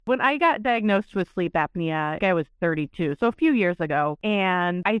When I got diagnosed with sleep apnea, I was 32, so a few years ago.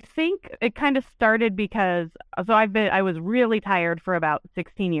 And I think it kind of started because I was really tired for about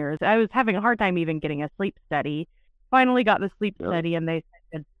 16 years. I was having a hard time even getting a sleep study. Finally got the sleep study and they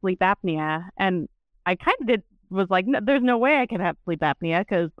said sleep apnea. And I kind of was like, no, there's no way I can have sleep apnea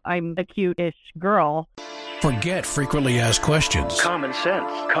because I'm a cute-ish girl. Forget frequently asked questions. Common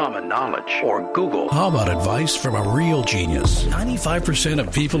sense, common knowledge, or Google. How about advice from a real genius? 95%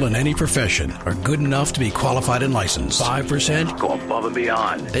 of people in any profession are good enough to be qualified and licensed. 5% go above and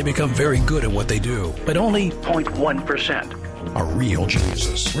beyond. They become very good at what they do, but only 0.1% are real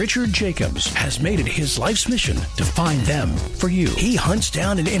geniuses. Richard Jacobs has made it his life's mission to find them for you. He hunts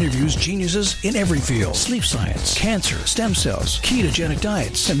down and interviews geniuses in every field: sleep science, cancer, stem cells, ketogenic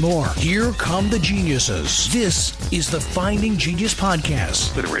diets, and more. Here come the geniuses. This is the Finding Genius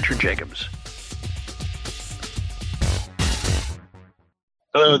Podcast with Richard Jacobs.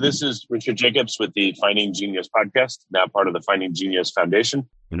 Hello, this is Richard Jacobs with the Finding Genius Podcast, now part of the Finding Genius Foundation.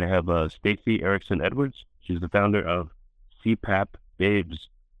 And I have Stacey Erickson Edwards. She's the founder of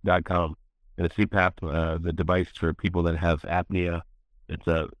CPAPBabes.com. And a CPAP, the device for people that have apnea. It's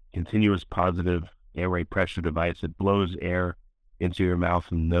a continuous positive airway pressure device. It blows air into your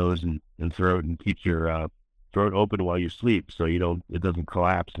mouth and nose and throat and keeps your throat open while you sleep, so it doesn't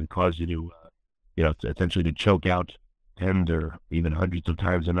collapse and cause you to, essentially to choke out tens or even hundreds of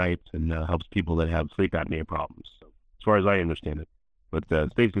times a night, and helps people that have sleep apnea problems. So, as far as I understand it. But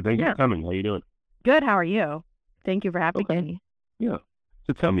Stacey, thank you for coming. How you doing? Good. How are you? Thank you for having me. Yeah.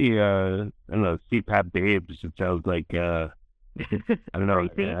 So tell me, I don't know, CPAP babes. It sounds like, I don't know.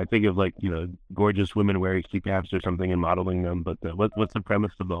 I think of gorgeous women wearing CPAPs or something and modeling them. But what's the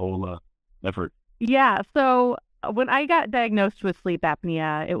premise of the whole effort? Yeah. So when I got diagnosed with sleep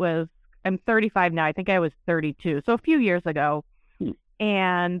apnea, I'm 35 now. I think I was 32. So a few years ago.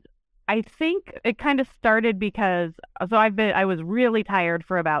 And I think it kind of started because I was really tired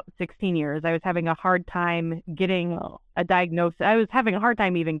for about 16 years. I was having a hard time getting a diagnosis. I was having a hard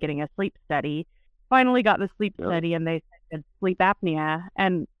time even getting a sleep study. Finally got the sleep study and they said sleep apnea.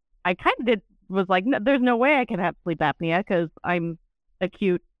 And I kind of was like, no, there's no way I can have sleep apnea because I'm a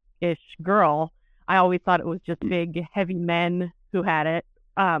cute-ish girl. I always thought it was just big, heavy men who had it,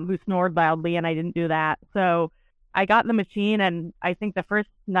 who snored loudly, and I didn't do that. So I got the machine, and I think the first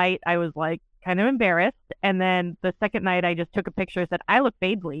night I was like kind of embarrassed. And then the second night I just took a picture and said, I look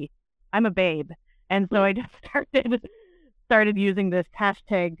babely. I'm a babe. And so I just started using this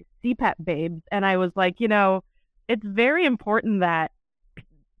hashtag CPAP babes. And I was like, it's very important that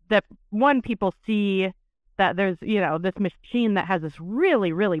one, people see that there's, this machine that has this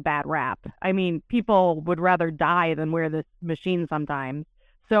really, really bad rap. I mean, people would rather die than wear this machine sometimes.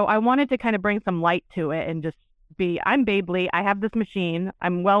 So I wanted to kind of bring some light to it and just I'm babely. I have this machine.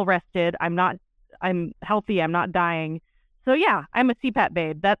 I'm well rested. I'm healthy. I'm not dying. So yeah, I'm a CPAP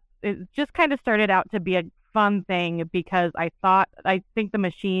babe. It just kind of started out to be a fun thing because I think the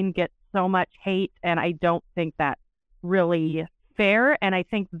machine gets so much hate, and I don't think that's really fair. And I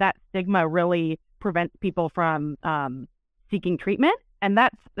think that stigma really prevents people from seeking treatment. And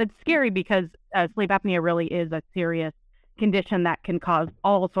it's scary because sleep apnea really is a serious condition that can cause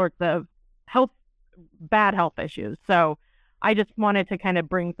all sorts of bad health issues. So I just wanted to kind of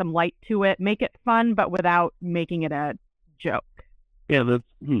bring some light to it, make it fun, but without making it a joke. Yeah, that's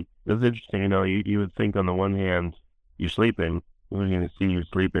interesting. You would think on the one hand, you're sleeping, we're going to see you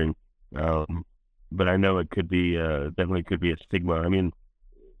sleeping. But I know it could be, definitely could be a stigma. I mean,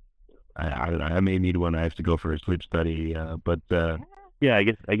 I may need one. I have to go for a sleep study. Yeah, I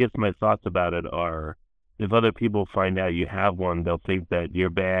guess my thoughts about it are, if other people find out you have one, they'll think that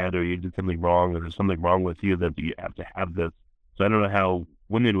you're bad or you did something wrong or there's something wrong with you that you have to have this. So I don't know how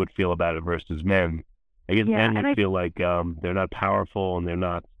women would feel about it versus men. I guess men would feel like they're not powerful and they're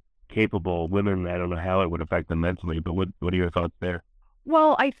not capable. Women, I don't know how it would affect them mentally, but what are your thoughts there?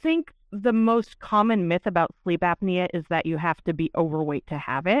 Well, I think the most common myth about sleep apnea is that you have to be overweight to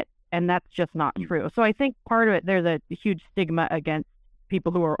have it, and that's just not true. So I think part of it, there's a huge stigma against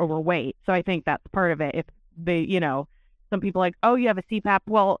people who are overweight. So I think that's part of it. If they, some people are like, oh, you have a CPAP.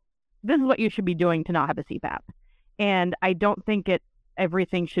 Well, this is what you should be doing to not have a CPAP. And I don't think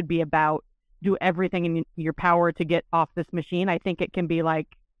everything should be about do everything in your power to get off this machine. I think it can be like,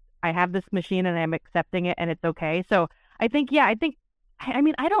 I have this machine and I'm accepting it and it's okay. So I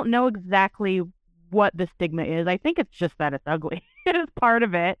mean, I don't know exactly what the stigma is. I think it's just that it's ugly. It's part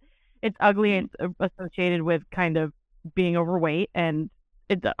of it. It's ugly and associated with kind of being overweight, and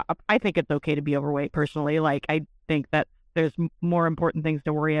I think it's okay to be overweight personally. Like, I think that there's more important things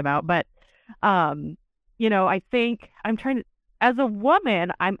to worry about. But, I think as a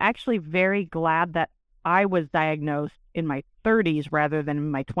woman, I'm actually very glad that I was diagnosed in my 30s rather than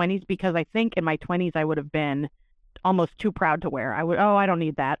in my 20s, because I think in my 20s I would have been almost too proud to wear. I don't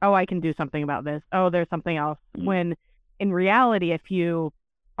need that. Oh, I can do something about this. Oh, there's something else. When in reality, if you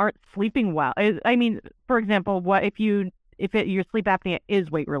aren't sleeping well, I mean, for example, your sleep apnea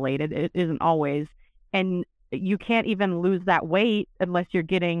is weight related, it isn't always, and you can't even lose that weight unless you're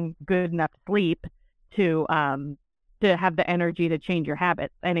getting good enough sleep to have the energy to change your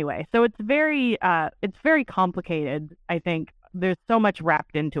habits anyway. So it's very complicated. I think there's so much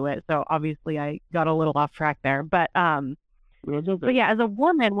wrapped into it. So obviously I got a little off track there, but yeah, as a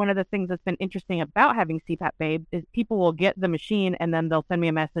woman, one of the things that's been interesting about having CPAP Babe is people will get the machine and then they'll send me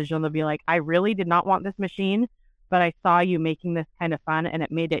a message and they'll be like, I really did not want this machine, but I saw you making this kind of fun and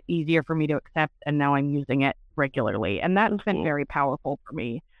it made it easier for me to accept, and now I'm using it regularly. And that's been very powerful for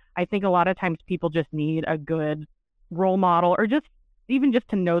me. I think a lot of times people just need a good role model, or just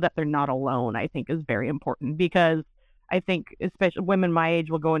to know that they're not alone, I think is very important, because I think especially women my age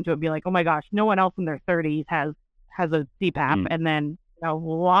will go into it and be like, oh my gosh, no one else in their 30s has a CPAP. And then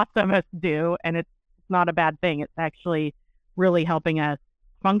lots of us do, and it's not a bad thing. It's actually really helping us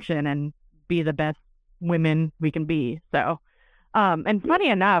function and be the best women we can be. So and funny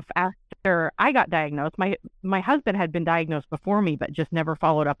enough, after I got diagnosed, my husband had been diagnosed before me but just never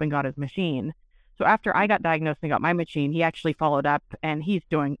followed up and got his machine. So after I got diagnosed and got my machine, he actually followed up, and he's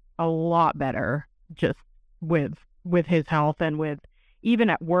doing a lot better just with his health, and with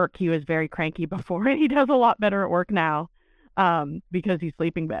even at work. He was very cranky before, and he does a lot better at work now because he's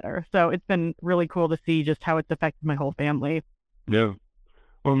sleeping better. So it's been really cool to see just how it's affected my whole family. Yeah.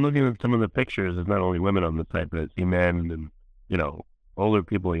 Well, I'm looking at some of the pictures. There's not only women on the site, but I see men and, older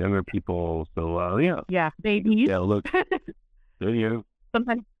people, younger people. So, yeah. Yeah, babies. Yeah, look.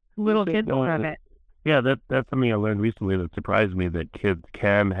 Sometimes little kids don't have it. Yeah, that's something I learned recently that surprised me, that kids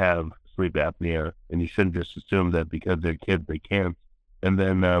can have sleep apnea, and you shouldn't just assume that because they're kids they can't. And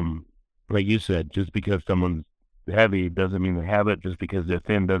then, like you said, just because someone's heavy doesn't mean they have it. Just because they're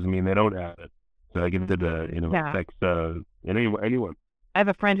thin doesn't mean they don't have it. So I guess it affects anyone. I have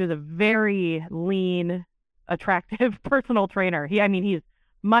a friend who's a very lean, attractive personal trainer. He's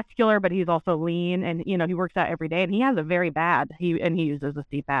muscular, but he's also lean, and he works out every day, and he has a very bad. He uses a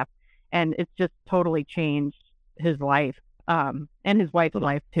CPAP. And it's just totally changed his life, and his wife's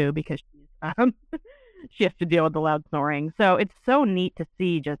life too, because she has to deal with the loud snoring. So it's so neat to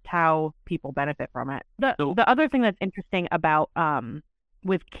see just how people benefit from it. The other thing that's interesting about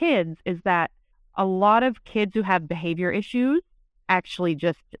with kids is that a lot of kids who have behavior issues actually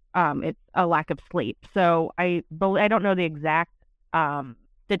just it's a lack of sleep. So I don't know the exact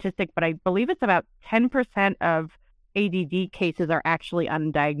statistic, but I believe it's about 10% of ADD cases are actually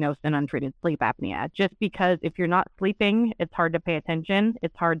undiagnosed and untreated sleep apnea, just because if you're not sleeping, it's hard to pay attention.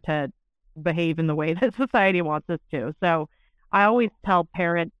 It's hard to behave in the way that society wants us to. So I always tell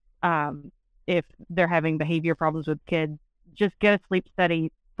parents, if they're having behavior problems with kids, just get a sleep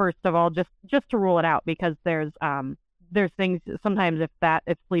study first of all, just to rule it out, because there's things sometimes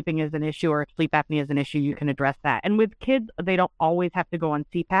if sleeping is an issue or if sleep apnea is an issue, you can address that. And with kids, they don't always have to go on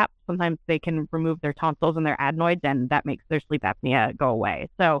CPAP. Sometimes they can remove their tonsils and their adenoids, and that makes their sleep apnea go away.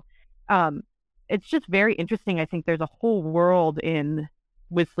 So it's just very interesting. I think there's a whole world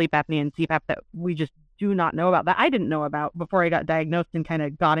with sleep apnea and CPAP that we just do not know about, that I didn't know about before I got diagnosed and kind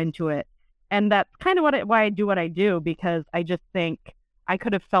of got into it. And that's kind of why I do what I do, because I just think I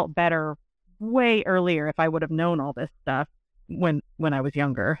could have felt better way earlier if I would have known all this stuff when I was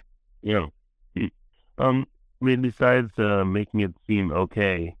younger. Yeah. Besides making it seem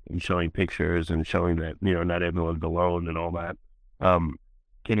okay and showing pictures and showing that, not everyone's alone and all that,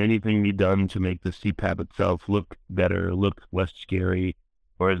 can anything be done to make the CPAP itself look better, look less scary?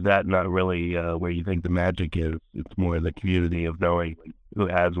 Or is that not really where you think the magic is? It's more the community of knowing who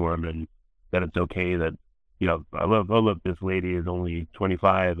has one, and that it's okay that, look, this lady is only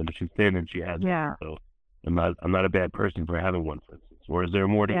 25 and she's thin and she has one, so I'm not a bad person for having one, for instance. Or is there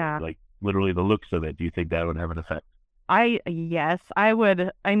more to it, like literally the looks of it? Do you think that would have an effect? Yes, I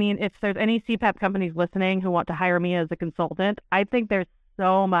would. I mean, if there's any CPAP companies listening who want to hire me as a consultant, I think there's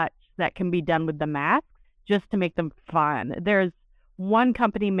so much that can be done with the masks just to make them fun. There's one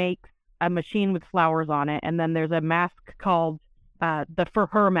company makes a machine with flowers on it, and then there's a mask called the For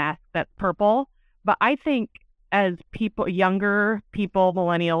Her mask that's purple. But I think as younger people,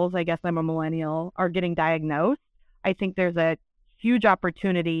 millennials, I guess I'm a millennial, are getting diagnosed, I think there's a huge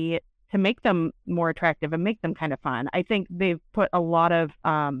opportunity to make them more attractive and make them kind of fun. I think they've put a lot of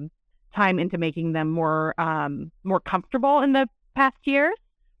time into making them more comfortable in the past years.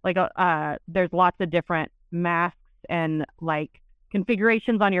 Like there's lots of different masks and like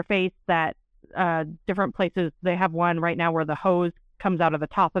configurations on your face that different places. They have one right now where the hose comes out of the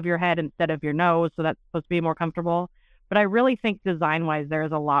top of your head instead of your nose, so that's supposed to be more comfortable. But I really think design-wise, there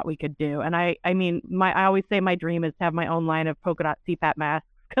is a lot we could do. And I mean, I always say my dream is to have my own line of polka dot CPAP masks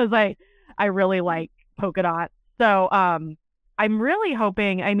because I really like polka dot. So I'm really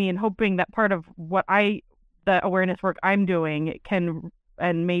hoping that part of what the awareness work I'm doing can,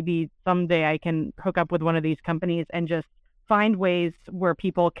 and maybe someday I can hook up with one of these companies and just find ways where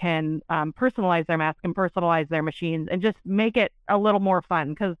people can personalize their mask and personalize their machines and just make it a little more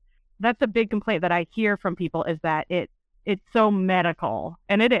fun. Because that's a big complaint that I hear from people, is that it's so medical,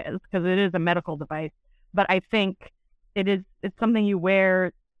 and it is, because it is a medical device. But I think it's something you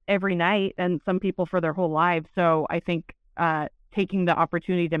wear every night, and some people for their whole lives. So I think taking the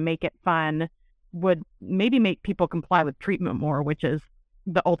opportunity to make it fun would maybe make people comply with treatment more, which is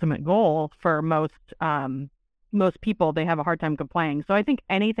the ultimate goal for most people. They have a hard time complying. So I think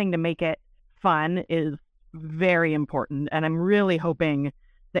anything to make it fun is very important, and I'm really hoping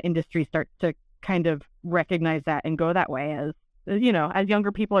the industry starts to kind of recognize that and go that way. As as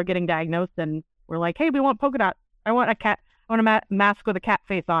younger people are getting diagnosed and we're like, hey, we want polka dots. I want a mask with a cat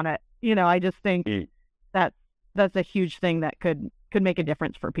face on it. I just think that's a huge thing that could make a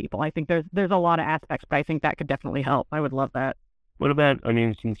difference for people. I think there's a lot of aspects, but I think that could definitely help. I would love that. What about,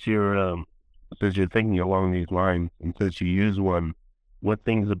 since you're thinking along these lines, and since you use one, what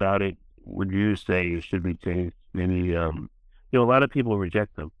things about it would you say should be changed? Maybe, a lot of people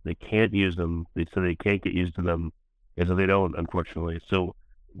reject them. They can't use them. They say they can't get used to them, and so they don't, unfortunately. So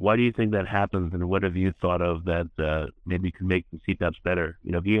why do you think that happens, and what have you thought of that maybe could make the CPAPs better?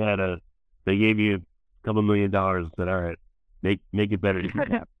 If you had they gave you a couple $1 million and said, all right, make it better,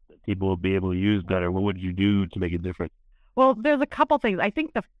 people will be able to use better, what would you do to make it different? Well, there's a couple things. I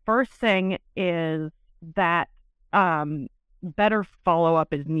think the first thing is that better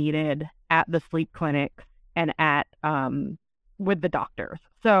follow-up is needed at the sleep clinics and at with the doctors.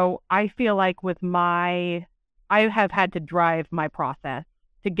 So I feel like I have had to drive my process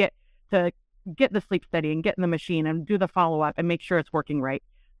to get the sleep study and get in the machine and do the follow-up and make sure it's working right.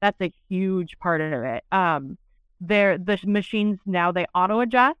 That's a huge part of it. The machines now, they auto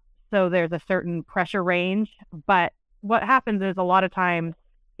adjust, so there's a certain pressure range. But what happens is, a lot of times,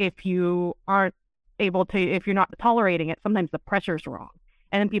 if you're not tolerating it, sometimes the pressure's wrong.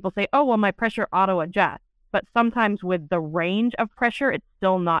 And then people say, oh, well, my pressure auto adjusts. But sometimes with the range of pressure, it's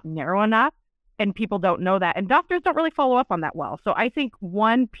still not narrow enough, and people don't know that. And doctors don't really follow up on that well. So I think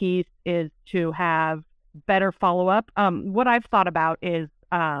one piece is to have better follow-up. What I've thought about is,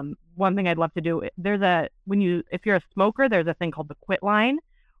 one thing I'd love to do, if you're a smoker, there's a thing called the quit line,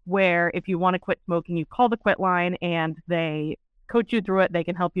 where if you want to quit smoking, you call the quit line and they coach you through it. They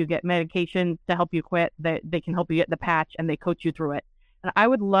can help you get medications to help you quit. They can help you get the patch, and they coach you through it. And I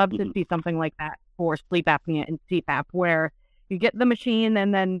would love to see something like that for sleep apnea and CPAP, where you get the machine,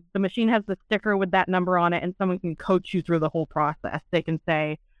 and then the machine has the sticker with that number on it, and someone can coach you through the whole process. They can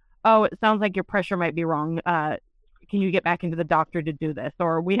say, oh, it sounds like your pressure might be wrong. Can you get back into the doctor to do this?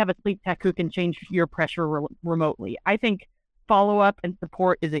 Or we have a sleep tech who can change your pressure remotely. I think follow-up and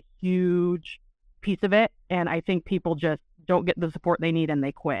support is a huge piece of it, and I think people just don't get the support they need and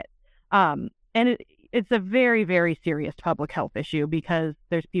they quit. And it's a very, very serious public health issue, because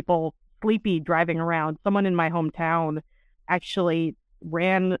there's people sleepy driving around. Someone in my hometown actually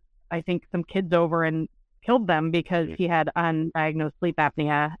ran, I think, some kids over and killed them because he had undiagnosed sleep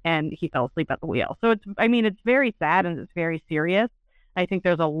apnea and he fell asleep at the wheel. So it's very sad and it's very serious. I think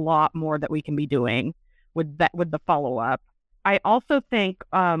there's a lot more that we can be doing with the follow-up. I also think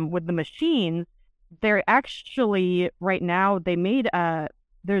with the machines, they're actually, right now, they made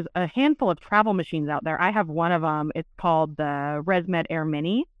there's a handful of travel machines out there. I have one of them. It's called the ResMed Air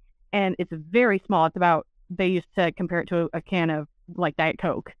Mini, and it's very small. They used to compare it to a can of like Diet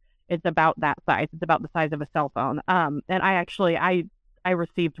Coke. It's about that size. It's about the size of a cell phone. And I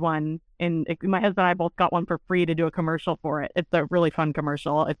received one, and my husband and I both got one for free to do a commercial for it. It's a really fun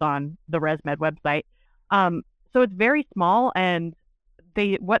commercial. It's on the ResMed website. So it's very small, and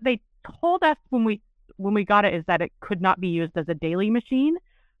what they told us when we got it is that it could not be used as a daily machine.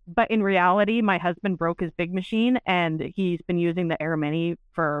 But in reality, my husband broke his big machine, and he's been using the Air Mini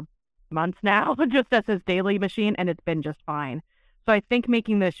for months now, just as his daily machine, and it's been just fine. So I think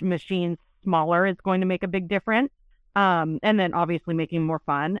making the machines smaller is going to make a big difference. And then obviously making more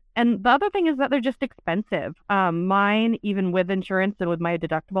fun. And the other thing is that they're just expensive. Mine, even with insurance and with my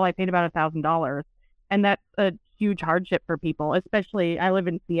deductible, I paid about $1,000. And that's a huge hardship for people, especially I live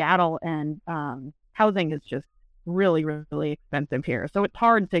in Seattle, and housing is just really, really expensive here. So it's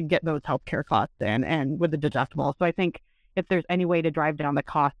hard to get those healthcare costs in, and with the deductible. So I think if there's any way to drive down the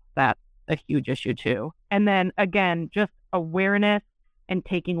costs, that's a huge issue too. And then again, just awareness and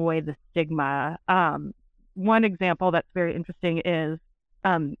taking away the stigma. One example that's very interesting is,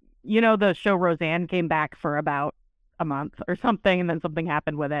 the show Roseanne came back for about a month or something, and then something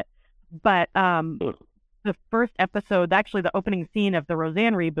happened with it. But the first episode, actually the opening scene of the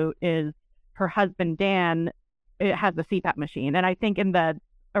Roseanne reboot, is her husband, Dan, it has a CPAP machine. And I think in the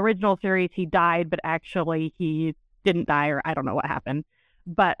original series he died, but actually he didn't die, or I don't know what happened.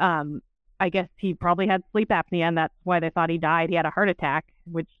 But I guess he probably had sleep apnea, and that's why they thought he died. He had a heart attack,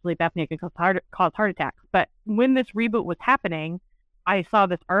 which sleep apnea can cause heart attacks. But when this reboot was happening, I saw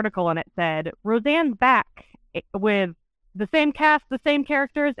this article and it said, Roseanne's back with the same cast, the same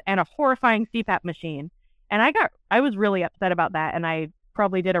characters, and a horrifying CPAP machine. And I was really upset about that, and I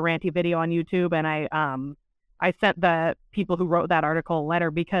probably did a ranty video on YouTube, and I sent the people who wrote that article a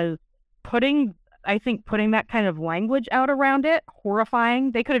letter, because putting that kind of language out around it,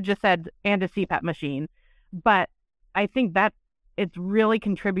 horrifying, they could have just said, and a CPAP machine. But I think that it's really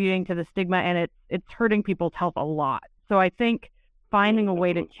contributing to the stigma, and it's hurting people's health a lot. So I think finding a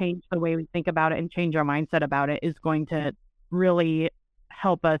way to change the way we think about it and change our mindset about it is going to really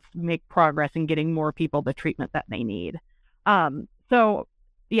help us make progress in getting more people the treatment that they need. So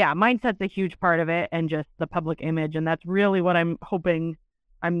yeah, mindset's a huge part of it, and just the public image. And that's really what I'm hoping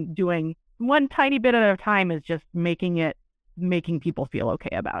I'm doing one tiny bit at a time, is just making people feel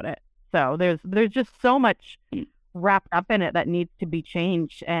okay about it. So there's just so much wrapped up in it that needs to be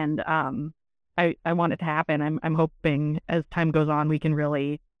changed. And I want it to happen. I'm hoping as time goes on, we can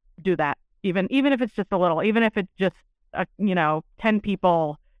really do that. Even if it's just a little, even if it's just 10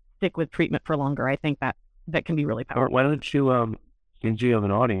 people stick with treatment for longer, I think that can be really powerful. Or why don't you, since you have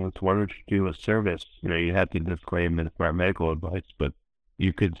an audience, why don't you do a service? You have to disclaim that it's not medical advice, but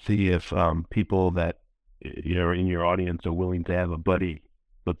you could see if people that in your audience are willing to have a buddy.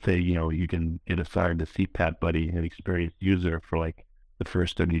 Let's say you can get assigned a CPAP buddy, an experienced user, for like the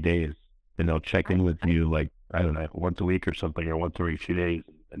first 30 days, and they'll check in with you, like, I don't know, once a week or something, or once every few days,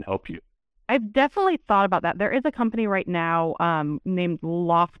 and help you. I've definitely thought about that. There is a company right now named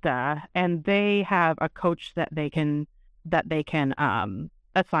Lofta, and they have a coach that they can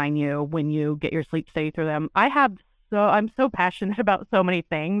assign you when you get your sleep study through them. I'm so passionate about so many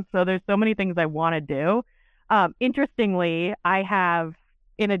things. So there's so many things I want to do. Interestingly, I have,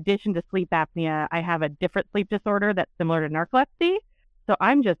 in addition to sleep apnea, I have a different sleep disorder that's similar to narcolepsy. So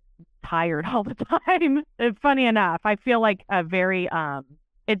I'm just tired all the time. Funny enough, I feel like a very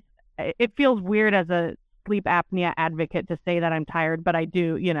it feels weird as a sleep apnea advocate to say that I'm tired, but I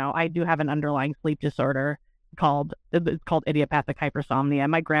do have an underlying sleep disorder called idiopathic hypersomnia.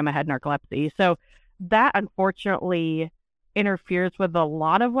 My grandma had narcolepsy. So that unfortunately interferes with a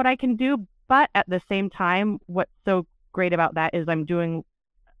lot of what I can do. But at the same time, what's so great about that is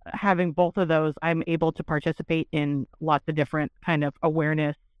having both of those, I'm able to participate in lots of different kind of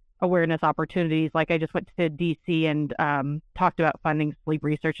awareness opportunities. Like I just went to DC and talked about funding sleep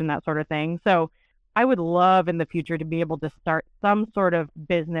research and that sort of thing. So I would love in the future to be able to start some sort of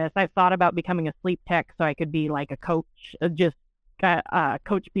business. I've thought about becoming a sleep tech so I could be like a coach, just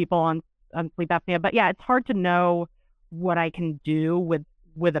coach people on sleep apnea. But yeah, it's hard to know what I can do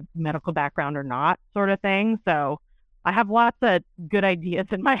with a medical background or not, sort of thing. So I have lots of good ideas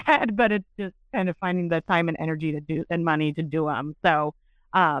in my head, but it's just kind of finding the time and energy to do, and money to do them. So,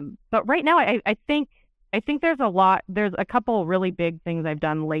 but right now I think there's a couple really big things I've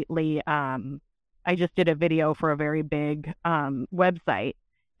done lately. I just did a video for a very big website.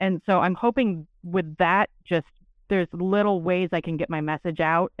 And so I'm hoping with that, just there's little ways I can get my message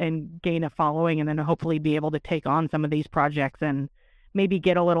out and gain a following, and then hopefully be able to take on some of these projects and maybe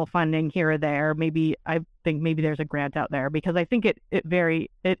get a little funding here or there. I think maybe there's a grant out there, because I think it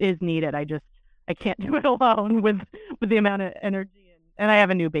is needed. I can't do it alone with the amount of energy, and I have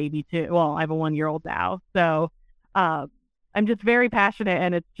a new baby too. Well, I have a 1-year-old now. So, I'm just very passionate,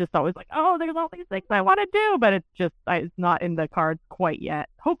 and it's just always like, oh, there's all these things I want to do, but it's not in the cards quite yet.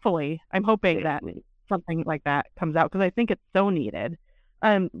 Hopefully, I'm hoping that something like that comes out, because I think it's so needed.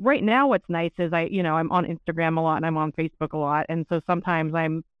 Right now, what's nice is I'm on Instagram a lot and I'm on Facebook a lot. And so sometimes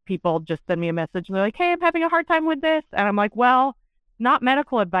people just send me a message and they're like, hey, I'm having a hard time with this. And I'm like, well, not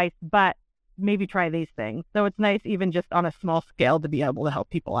medical advice, but maybe try these things. So it's nice, even just on a small scale, to be able to help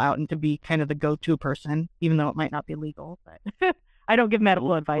people out and to be kind of the go-to person, even though it might not be legal. But I don't give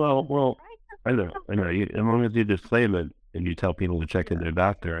medical advice. Well, I know. As long as you disclaim it and you tell people to check in their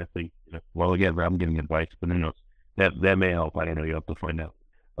doctor, I think, well, again, I'm giving advice, but that may help. I don't know. You have to find out.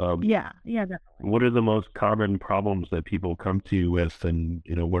 Yeah, definitely. What are the most common problems that people come to you with, and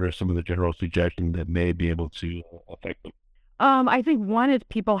what are some of the general suggestions that may be able to affect them? I think one is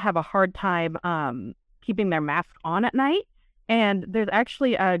people have a hard time keeping their mask on at night. And there's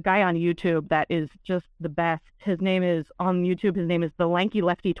actually a guy on YouTube that is just the best. His name is The Lanky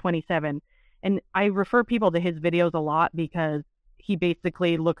Lefty 27. And I refer people to his videos a lot because he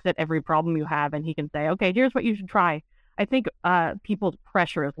basically looks at every problem you have and he can say, okay, here's what you should try. I think people's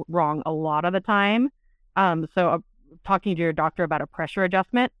pressure is wrong a lot of the time. So talking to your doctor about a pressure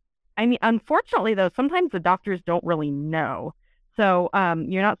adjustment. I mean, unfortunately, though, sometimes the doctors don't really know. So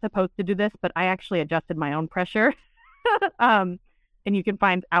you're not supposed to do this, but I actually adjusted my own pressure. And you can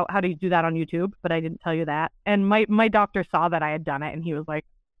find out how to do that on YouTube, but I didn't tell you that. And my doctor saw that I had done it and he was like,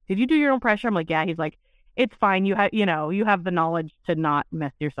 did you do your own pressure? I'm like, yeah. He's like, it's fine. You have the knowledge to not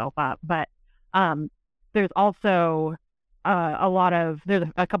mess yourself up. But there's also there's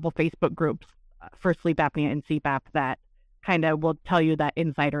a couple Facebook groups for sleep apnea and CPAP that kind of will tell you that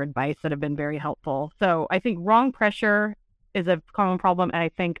insider advice that have been very helpful. So I think wrong pressure is a common problem. And I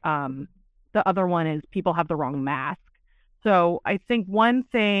think the other one is people have the wrong mask. So I think one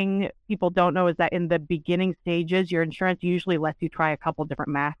thing people don't know is that in the beginning stages, your insurance usually lets you try a couple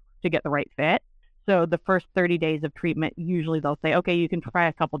different masks to get the right fit. So the first 30 days of treatment, usually they'll say, okay, you can try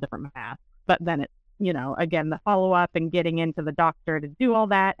a couple different masks. But then it's, again, the follow-up and getting into the doctor to do all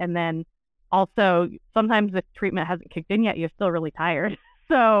that. And then also sometimes if treatment hasn't kicked in yet, you're still really tired.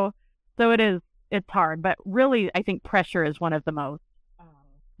 So it's hard. But really, I think pressure is one of the most,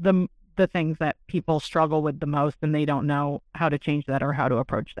 the things that people struggle with the most, and they don't know how to change that or how to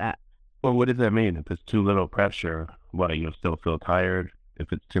approach that. Well, what does that mean? If it's too little pressure, you'll still feel tired?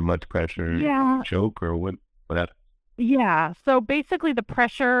 If it's too much pressure, choke, or what happens? Yeah. So basically the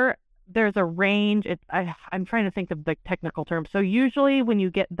pressure, there's a range. I'm trying to think of the technical term. So usually when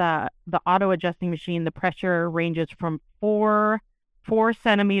you get the auto adjusting machine, the pressure ranges from 4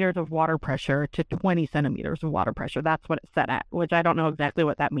 centimeters of water pressure to 20 centimeters of water pressure. That's what it's set at, which I don't know exactly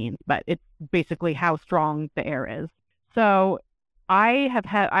what that means, but it's basically how strong the air is. So I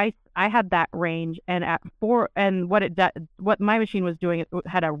had that range, and at 4, and what my machine was doing, it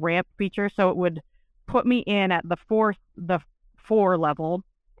had a ramp feature, so it would put me in at the 4 level,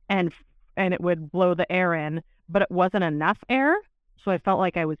 and it would blow the air in, but it wasn't enough air, so I felt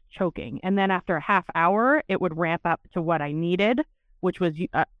like I was choking. And then after a half hour, it would ramp up to what I needed, which was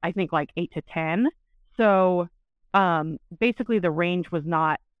I think like 8 to 10. So basically the range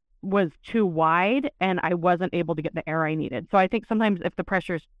was too wide, and I wasn't able to get the air I needed. So I think sometimes if the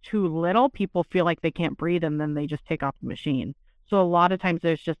pressure is too little, people feel like they can't breathe, and then they just take off the machine. So a lot of times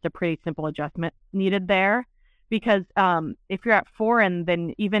there's just a pretty simple adjustment needed there, because if you're at 4, and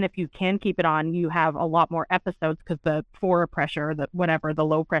then even if you can keep it on, you have a lot more episodes because the 4 pressure, the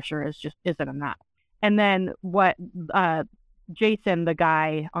low pressure isn't enough. And then what Jason, the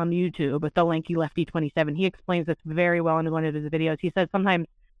guy on YouTube with The Lanky Lefty 27, he explains this very well in one of his videos. He says sometimes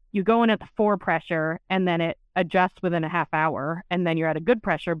you go in at the 4 pressure and then it adjusts within a half hour, and then you're at a good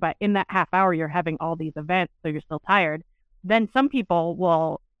pressure, but in that half hour you're having all these events, so you're still tired. Then some people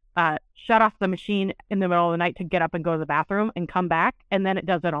will shut off the machine in the middle of the night to get up and go to the bathroom and come back, and then it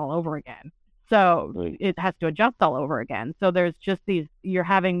does it all over again. So it has to adjust all over again. So there's just you're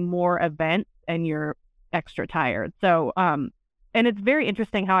having more events and you're extra tired. So and it's very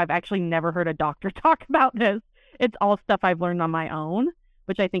interesting how I've actually never heard a doctor talk about this. It's all stuff I've learned on my own,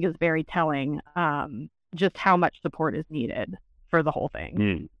 which I think is very telling, just how much support is needed for the whole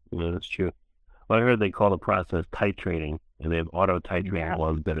thing. Yeah, that's true. Well, I heard they call the process titrating, and they have auto-titrating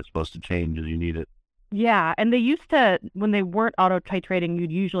ones that are supposed to change as you need it. Yeah, and they used to, when they weren't auto-titrating,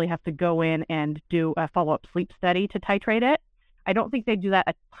 you'd usually have to go in and do a follow-up sleep study to titrate it. I don't think they do that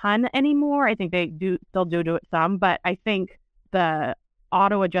a ton anymore. I think they still do it some, but I think the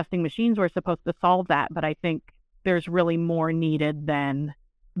auto-adjusting machines were supposed to solve that, but I think there's really more needed than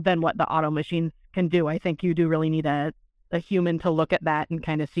what the auto machines can do. I think you do really need a human to look at that and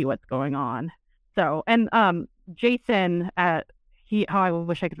kind of see what's going on. So, and Jason, I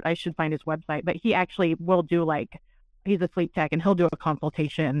wish I should find his website, but he actually will do he's a sleep tech, and he'll do a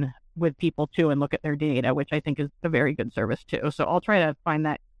consultation with people too and look at their data, which I think is a very good service too. So I'll try to find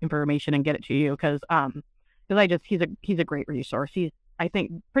that information and get it to you because he's a great resource. He's, I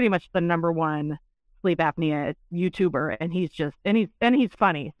think, pretty much the number one sleep apnea YouTuber, and he's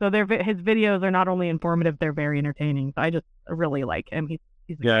funny. So his videos are not only informative, they're very entertaining. So I just really like him. He's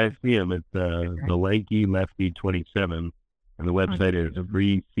I see him. It's The Lanky Lefty 27, and the website is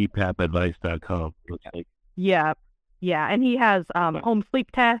freecpapadvice.com. Yeah, and he has home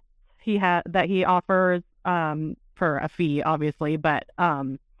sleep tests that he offers for a fee, obviously, but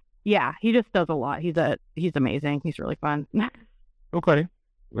yeah, he just does a lot. He's amazing. He's really fun. Okay,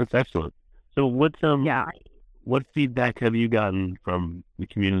 that's excellent. So Yeah. what feedback have you gotten from the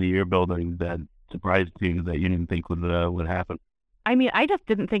community you're building that surprised you that you didn't think would happen? I mean, I just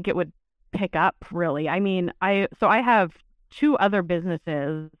didn't think it would pick up really. I mean, I have two other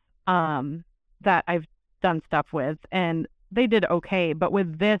businesses that I've done stuff with, and they did okay, but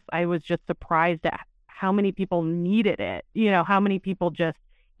with this I was just surprised at how many people needed it. You know, how many people just,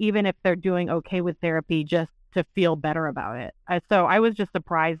 even if they're doing okay with therapy, just to feel better about it. So I was just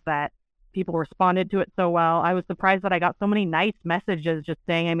surprised that people responded to it so well. I was surprised that I got so many nice messages just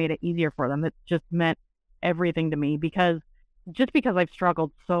saying I made it easier for them. It just meant everything to me because I've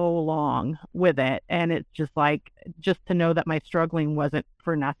struggled so long with it, and it's just like, just to know that my struggling wasn't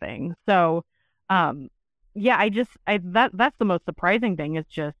for nothing. So, yeah, that's the most surprising thing, is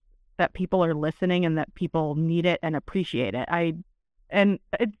just that people are listening and that people need it and appreciate it. And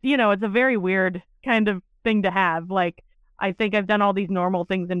it's, it's a very weird kind of thing to have. Like, I think I've done all these normal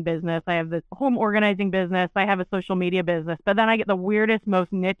things in business. I have this home organizing business. I have a social media business, but then I get the weirdest,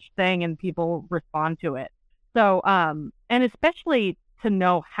 most niche thing and people respond to it. So, and especially to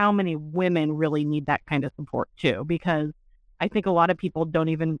know how many women really need that kind of support too, because I think a lot of people don't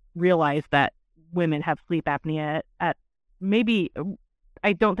even realize that women have sleep apnea at maybe,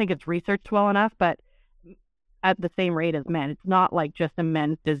 I don't think it's researched well enough, but at the same rate as men. It's not like just a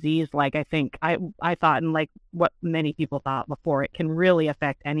men's disease. Like I think I thought, and like what many people thought before, it can really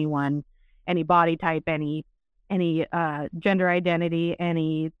affect anyone, any body type, any gender identity,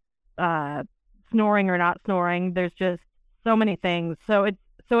 any snoring or not snoring. There's just so many things. So it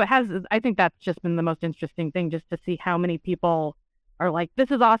has, I think that's just been the most interesting thing, just to see how many people are like,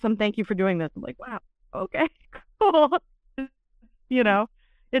 this is awesome, thank you for doing this. I'm like, wow, okay, cool.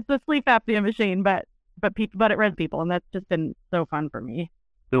 It's a sleep apnea machine, but it res people, and that's just been so fun for me.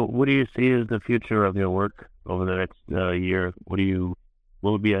 So what do you see as the future of your work over the next year? What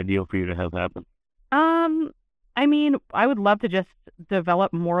would be ideal for you to have happen? I mean, I would love to just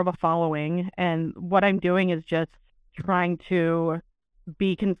develop more of a following, and what I'm doing is just trying to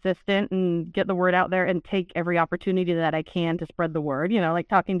be consistent and get the word out there and take every opportunity that I can to spread the word, like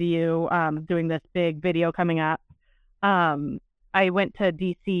talking to you, doing this big video coming up. I went to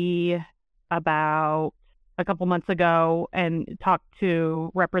DC about a couple months ago and talked to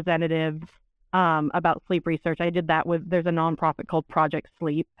representatives about sleep research. I did that there's a nonprofit called Project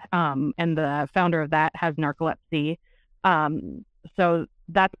Sleep, and the founder of that has narcolepsy. So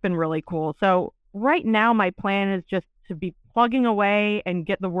that's been really cool. So right now my plan is just to be plugging away and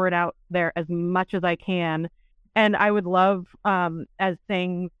get the word out there as much as I can. And I would love, as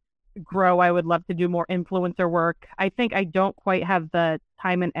things grow, I would love to do more influencer work. I think I don't quite have the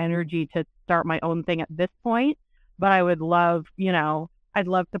time and energy to start my own thing at this point, but I would love, I'd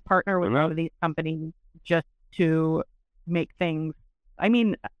love to partner with some of these companies just to make things,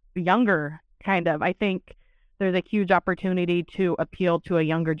 younger, kind of. I think there's a huge opportunity to appeal to a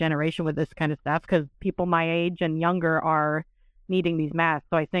younger generation with this kind of stuff, because people my age and younger are needing these masks.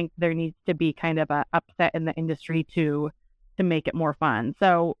 So I think there needs to be kind of a upset in the industry to make it more fun.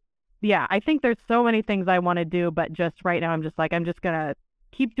 So yeah, I think there's so many things I want to do, but just right now I'm just going to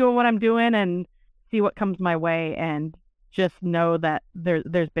keep doing what I'm doing and see what comes my way, and just know that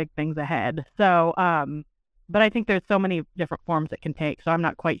there's big things ahead. So, but I think there's so many different forms it can take. So I'm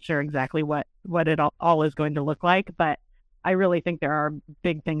not quite sure exactly what it all is going to look like, but I really think there are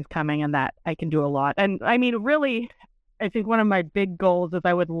big things coming and that I can do a lot. And really, I think one of my big goals is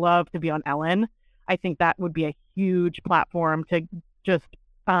I would love to be on Ellen. I think that would be a huge platform to just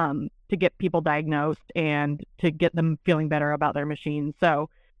to get people diagnosed and to get them feeling better about their machines. So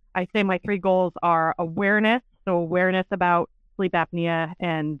I say my 3 goals are awareness. So awareness about sleep apnea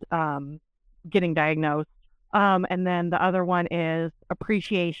and getting diagnosed. And then the other one is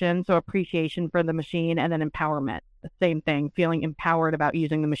appreciation. So appreciation for the machine, and then empowerment. The same thing, feeling empowered about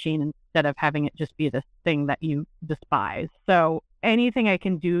using the machine instead of having it just be this thing that you despise. So anything I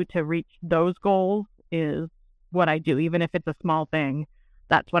can do to reach those goals is what I do, even if it's a small thing.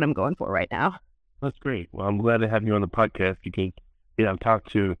 That's what I'm going for right now. That's great. Well, I'm glad to have you on the podcast, because I've talked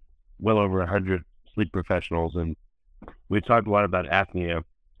to well over 100 sleep professionals, and we talked a lot about apnea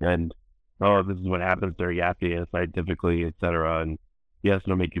and this is what happens during apnea scientifically, et cetera. And yes,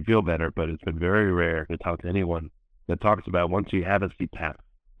 it'll make you feel better, but it's been very rare to talk to anyone that talks about, once you have a CPAP,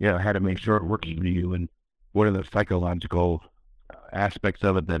 how to make sure it works for you, and what are the psychological aspects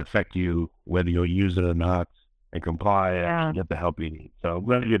of it that affect you, whether you'll use it or not, and comply and get the help you need. So I'm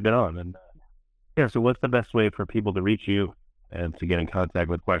glad you've been on. And so what's the best way for people to reach you and to get in contact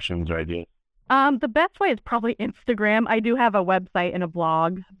with questions or ideas? The best way is probably Instagram. I do have a website and a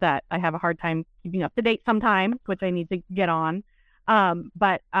blog that I have a hard time keeping up to date sometimes, which I need to get on.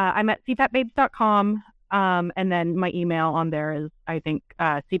 But I'm at cpapbabes.com. And then my email on there is, I think,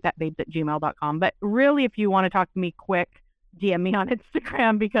 cpapbabes@gmail.com. But really, if you want to talk to me quick, DM me on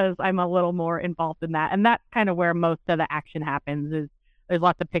Instagram because I'm a little more involved in that. And that's kind of where most of the action happens is there's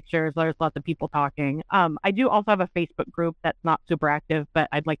lots of pictures, there's lots of people talking. I do also have a Facebook group that's not super active, but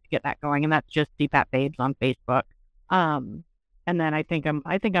I'd like to get that going. And that's just CPAP Babes on Facebook. And then I think I'm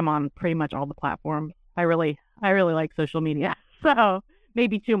on pretty much all the platforms. I really like social media. So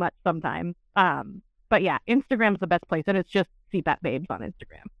maybe too much sometimes. But yeah, Instagram's the best place, and it's just CPAP Babes on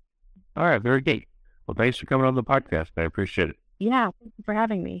Instagram. All right, very good. Well, thanks for coming on the podcast. I appreciate it. Yeah, thank you for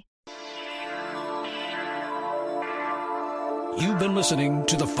having me. You've been listening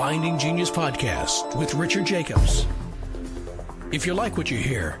to the Finding Genius podcast with Richard Jacobs. If you like what you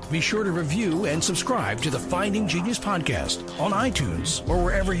hear, be sure to review and subscribe to the Finding Genius podcast on iTunes or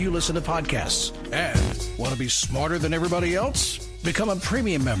wherever you listen to podcasts. And want to be smarter than everybody else? Become a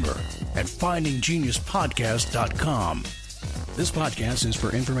premium member at findinggeniuspodcast.com. This podcast is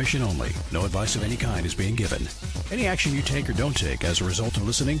for information only. No advice of any kind is being given. Any action you take or don't take as a result of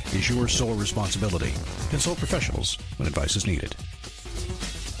listening is your sole responsibility. Consult professionals when advice is needed.